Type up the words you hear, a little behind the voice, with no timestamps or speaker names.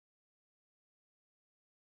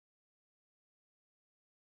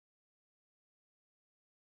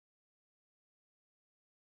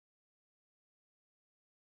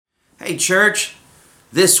Hey church,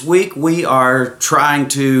 this week we are trying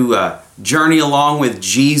to journey along with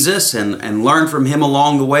Jesus and learn from him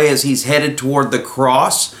along the way as he's headed toward the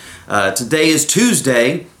cross. Today is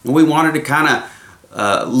Tuesday, and we wanted to kind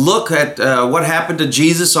of look at what happened to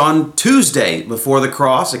Jesus on Tuesday before the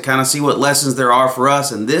cross and kind of see what lessons there are for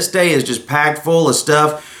us. And this day is just packed full of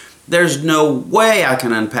stuff. There's no way I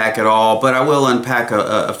can unpack it all, but I will unpack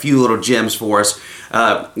a few little gems for us.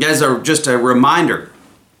 Just a reminder,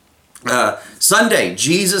 Sunday,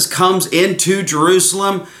 Jesus comes into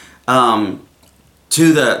Jerusalem to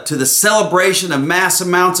the celebration of mass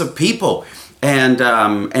amounts of people,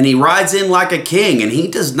 and he rides in like a king, and he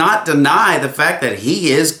does not deny the fact that he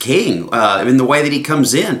is king in the way that he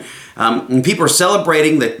comes in. And people are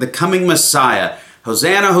celebrating the coming Messiah.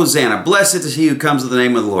 Hosanna, Hosanna, blessed is he who comes in the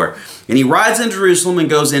name of the Lord. And he rides in Jerusalem and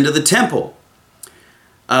goes into the temple.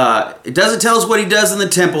 It doesn't tell us what he does in the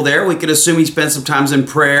temple there. We could assume he spent some time in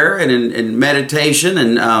prayer and in meditation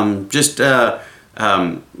and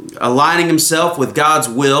aligning himself with God's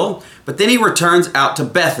will. But then he returns out to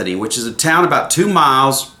Bethany, which is a town about 2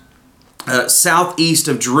 miles southeast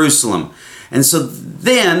of Jerusalem. And so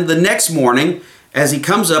then the next morning, as he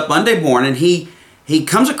comes up Monday morning, he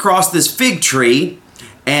comes across this fig tree.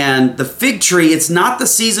 And the fig tree, it's not the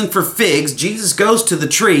season for figs. Jesus goes to the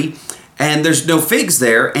tree, and there's no figs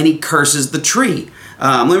there, and he curses the tree.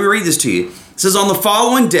 Let me read this to you. It says, "On the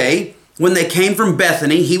following day, when they came from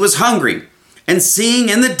Bethany, he was hungry. And seeing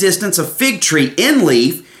in the distance a fig tree in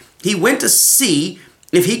leaf, he went to see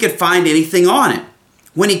if he could find anything on it.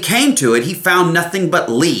 When he came to it, he found nothing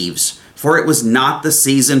but leaves, for it was not the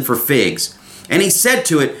season for figs. And he said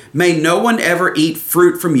to it, 'May no one ever eat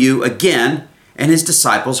fruit from you again.' And his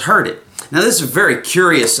disciples heard it." Now, this is a very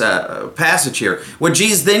curious passage here. What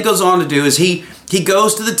Jesus then goes on to do is he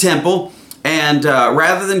goes to the temple, and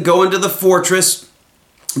rather than go into the fortress,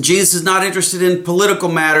 Jesus is not interested in political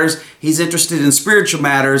matters. He's interested in spiritual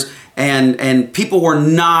matters, and people were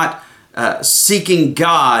not seeking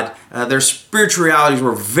God. Their spiritualities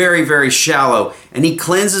were very, very shallow, and he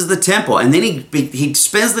cleanses the temple, and then he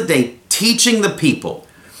spends the day teaching the people.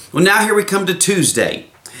 Well, now here we come to Tuesday,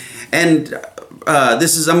 and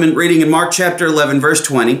I'm reading in Mark chapter 11, verse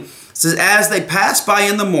 20. It says, "As they passed by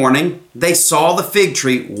in the morning, they saw the fig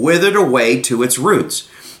tree withered away to its roots."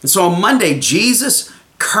 And so on Monday, Jesus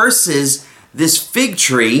curses this fig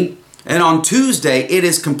tree, and on Tuesday, it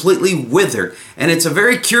is completely withered. And it's a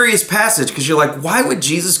very curious passage because you're like, why would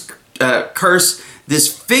Jesus curse this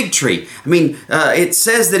fig tree? I mean, it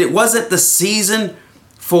says that it wasn't the season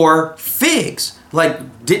for figs.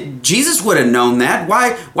 Jesus would have known that.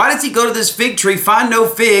 Why does he go to this fig tree, find no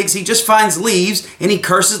figs, he just finds leaves, and he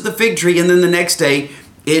curses the fig tree, and then the next day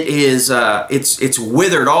it's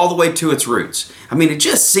withered all the way to its roots? I mean, it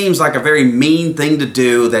just seems like a very mean thing to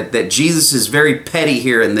do, that Jesus is very petty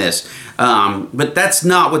here in this. But that's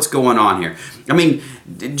not what's going on here. I mean,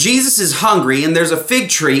 Jesus is hungry, and there's a fig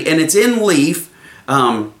tree, and it's in leaf,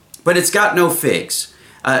 but it's got no figs.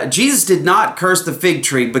 Jesus did not curse the fig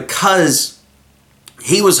tree because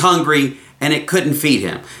he was hungry and it couldn't feed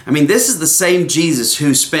him. I mean, this is the same Jesus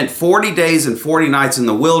who spent 40 days and 40 nights in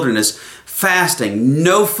the wilderness fasting,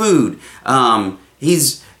 no food.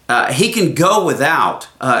 He can go without,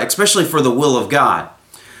 especially for the will of God.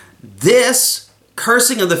 This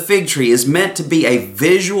cursing of the fig tree is meant to be a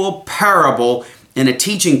visual parable and a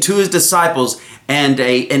teaching to his disciples and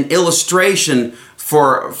an illustration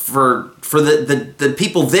for the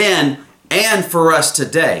people then and for us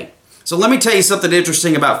today. So let me tell you something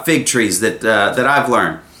interesting about fig trees that I've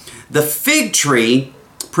learned. The fig tree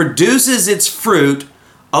produces its fruit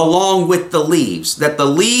along with the leaves. That the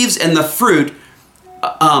leaves and the fruit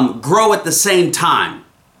grow at the same time.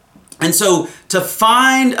 And so to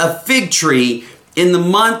find a fig tree in the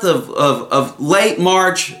month of late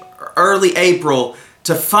March, early April,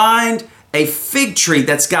 to find a fig tree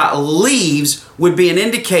that's got leaves would be an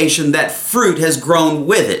indication that fruit has grown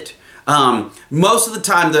with it. Most of the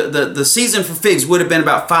time, the season for figs would have been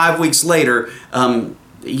about 5 weeks later,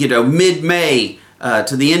 mid-May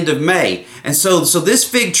to the end of May. And so this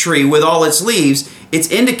fig tree with all its leaves, it's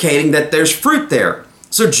indicating that there's fruit there.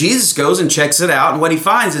 So Jesus goes and checks it out, and what he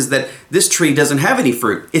finds is that this tree doesn't have any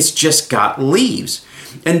fruit. It's just got leaves.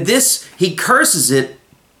 And he curses it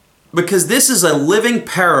because this is a living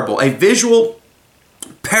parable, a visual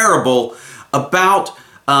parable about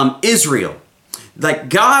Israel. Like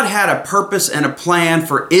God had a purpose and a plan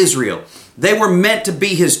for Israel. They were meant to be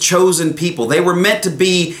his chosen people. They were meant to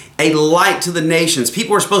be a light to the nations.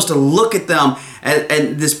 People were supposed to look at them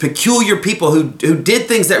and this peculiar people who did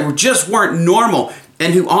things that just weren't normal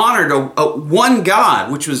and who honored one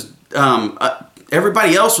God, which was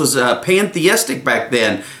everybody else was pantheistic back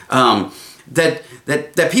then.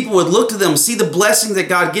 That people would look to them, see the blessing that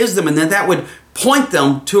God gives them, and then that would point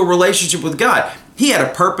them to a relationship with God. He had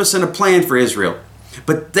a purpose and a plan for Israel,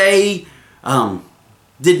 but they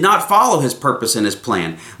did not follow his purpose and his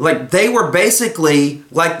plan. Like, they were basically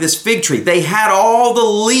like this fig tree. They had all the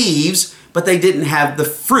leaves, but they didn't have the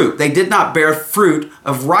fruit. They did not bear fruit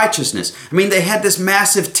of righteousness. I mean, they had this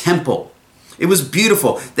massive temple. It was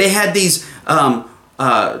beautiful. They had these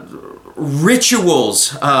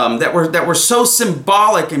rituals that were so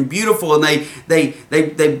symbolic and beautiful, and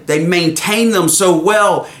they maintained them so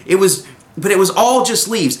well. But it was all just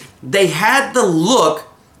leaves. They had the look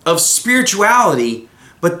of spirituality,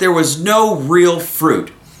 but there was no real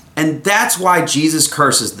fruit. And that's why Jesus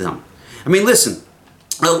curses them. I mean, listen,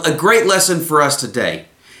 a great lesson for us today.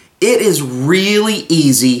 It is really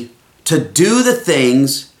easy to do the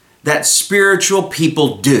things that spiritual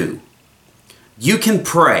people do. You can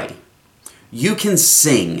pray. You can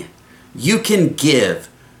sing. You can give.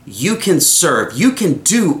 You can serve. You can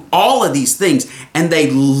do all of these things, and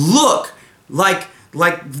they look like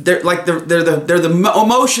they're the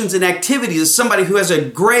emotions and activities of somebody who has a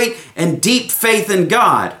great and deep faith in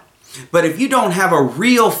God. But if you don't have a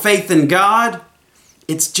real faith in God,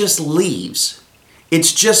 it's just leaves.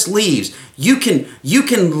 It's just leaves. You can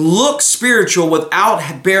look spiritual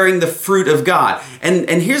without bearing the fruit of God.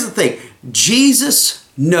 And here's the thing. Jesus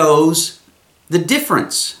knows the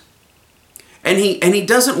difference. And he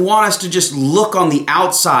doesn't want us to just look on the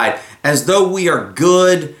outside as though we are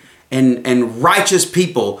good and righteous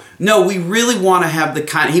people. No, we really want to have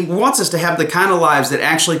he wants us to have the kind of lives that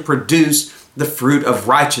actually produce the fruit of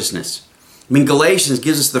righteousness. I mean, Galatians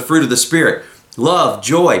gives us the fruit of the Spirit: love,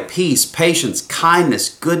 joy, peace, patience,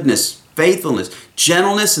 kindness, goodness, faithfulness,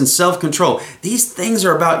 gentleness, and self-control. These things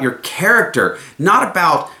are about your character, not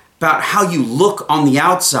about how you look on the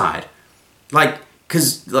outside. Like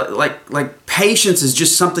patience is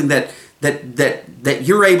just something that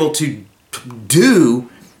you're able to do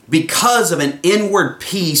because of an inward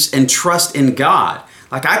peace and trust in God.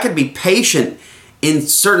 Like, I could be patient in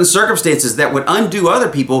certain circumstances that would undo other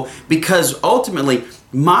people because ultimately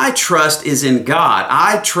my trust is in God.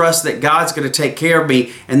 I trust that God's going to take care of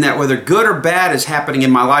me, and that whether good or bad is happening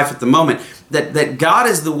in my life at the moment, that God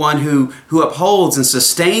is the one who upholds and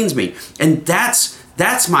sustains me. And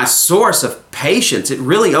that's my source of patience. It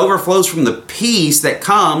really overflows from the peace that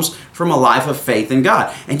comes from a life of faith in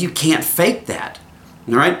God. And you can't fake that.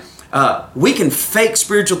 All right? We can fake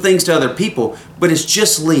spiritual things to other people, but it's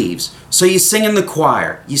just leaves. So you sing in the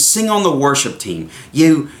choir, you sing on the worship team,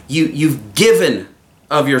 you've given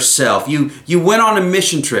of yourself, you went on a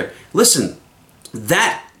mission trip. Listen,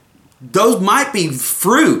 those might be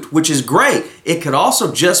fruit, which is great. It could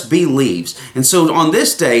also just be leaves. And so on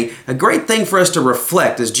this day, a great thing for us to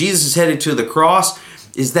reflect as Jesus is headed to the cross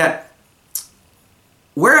is that,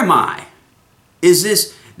 where am I? Is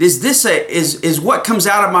what comes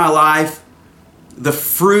out of my life the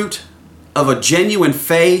fruit of a genuine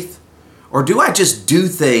faith? Or do I just do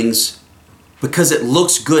things because it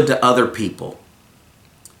looks good to other people?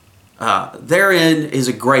 Therein is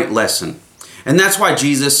a great lesson. And that's why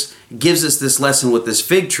Jesus gives us this lesson with this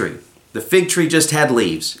fig tree. The fig tree just had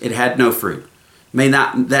leaves. It had no fruit. May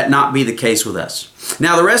that not be the case with us.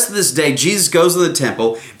 Now, the rest of this day, Jesus goes to the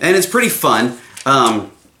temple, and it's pretty fun.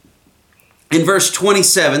 In verse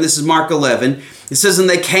 27, this is Mark 11, it says, "And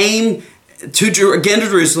they came again to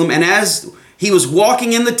Jerusalem, and as he was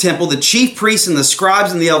walking in the temple, the chief priests and the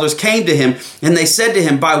scribes and the elders came to him, and they said to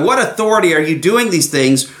him, 'By what authority are you doing these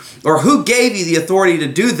things? Or who gave you the authority to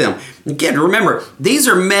do them?'" Again, remember, these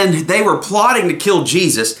are men, they were plotting to kill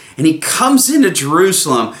Jesus, and he comes into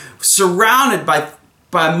Jerusalem surrounded by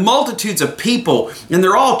multitudes of people, and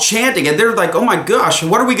they're all chanting, and they're like, "Oh my gosh,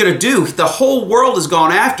 what are we going to do? The whole world has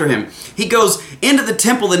gone after him." He goes into the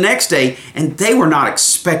temple the next day, and they were not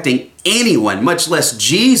expecting anyone, much less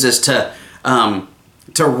Jesus, to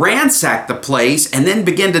ransack the place and then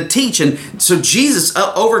begin to teach. And so Jesus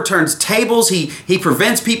overturns tables, he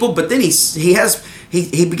prevents people, but then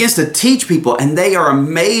he begins to teach people, and they are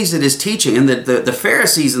amazed at his teaching. And the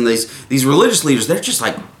Pharisees and these religious leaders, they're just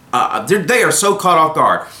like, they are so caught off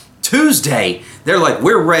guard. Tuesday, they're like,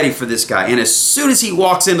 "We're ready for this guy." And as soon as he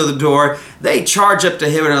walks into the door, they charge up to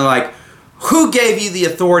him and are like, "Who gave you the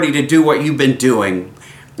authority to do what you've been doing?"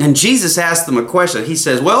 And Jesus asks them a question. He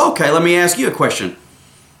says, "Well, okay, let me ask you a question.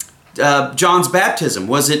 John's baptism,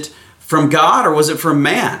 was it from God or was it from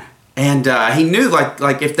man?" And he knew,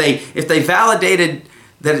 like if they validated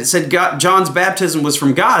that it said John's baptism was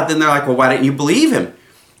from God, then they're like, "Well, why didn't you believe him?"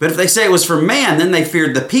 But if they say it was for man, then they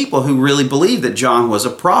feared the people who really believed that John was a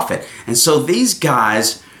prophet. And so these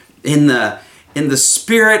guys, in the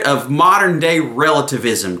spirit of modern day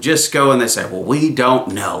relativism, just go and they say, well, we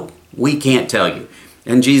don't know. We can't tell you.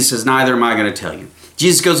 And Jesus says, neither am I going to tell you.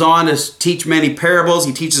 Jesus goes on to teach many parables.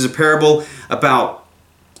 He teaches a parable about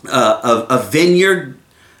a vineyard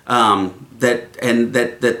that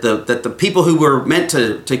the people who were meant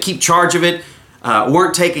to keep charge of it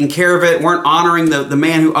weren't taking care of it, weren't honoring the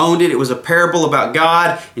man who owned it. It was a parable about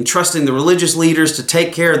God entrusting the religious leaders to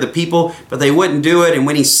take care of the people, but they wouldn't do it. And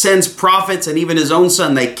when he sends prophets and even his own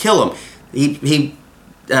son, they kill him. He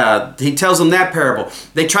tells them that parable.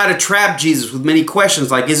 They try to trap Jesus with many questions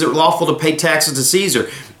like, is it lawful to pay taxes to Caesar?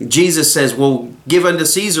 Jesus says, well, give unto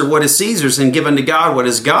Caesar what is Caesar's and give unto God what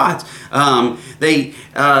is God's. They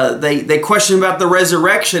question about the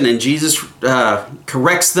resurrection, and Jesus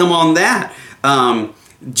corrects them on that.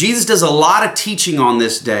 Jesus does a lot of teaching on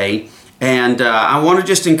this day, and I want to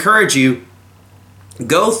just encourage you,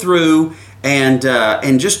 go through and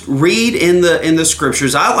just read in the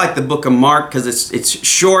scriptures. I like the book of Mark because it's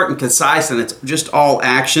short and concise and it's just all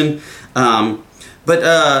action. But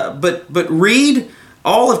read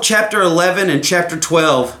all of chapter 11 and chapter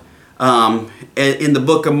 12 in the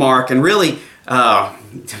book of Mark, and really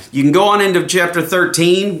you can go on into chapter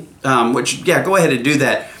 13, which go ahead and do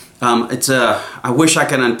that. I wish I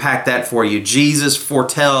could unpack that for you. Jesus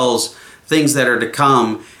foretells things that are to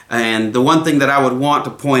come. And the one thing that I would want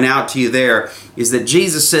to point out to you there is that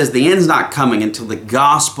Jesus says the end's not coming until the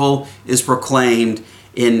gospel is proclaimed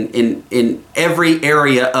in every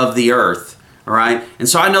area of the earth. All right. And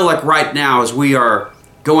so I know, like right now, as we are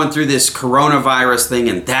going through this coronavirus thing,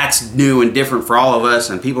 and that's new and different for all of us,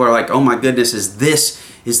 and people are like, oh my goodness, is this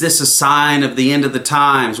a sign of the end of the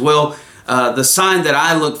times? Well, the sign that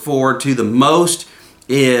I look forward to the most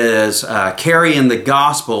is carrying the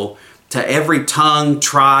gospel to every tongue,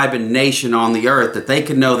 tribe, and nation on the earth, that they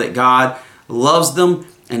can know that God loves them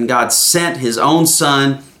and God sent his own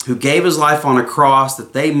son who gave his life on a cross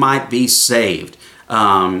that they might be saved.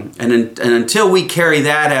 And until we carry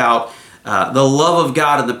that out, the love of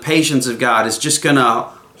God and the patience of God is just going to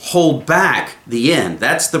hold back the end.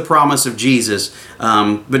 That's the promise of Jesus.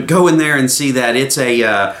 But go in there and see that it's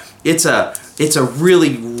a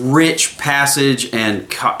really rich passage, and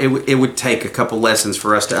it would take a couple lessons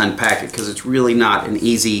for us to unpack it because it's really not an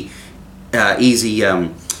easy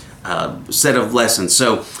set of lessons.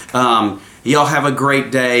 So y'all have a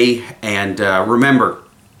great day, and remember,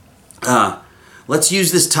 let's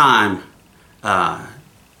use this time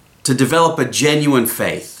to develop a genuine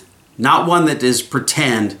faith, not one that is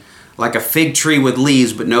pretend, like a fig tree with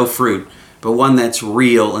leaves but no fruit, but one that's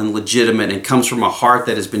real and legitimate and comes from a heart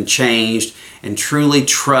that has been changed and truly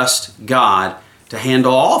trust God to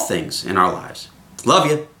handle all things in our lives. Love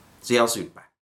you. See y'all soon. Bye.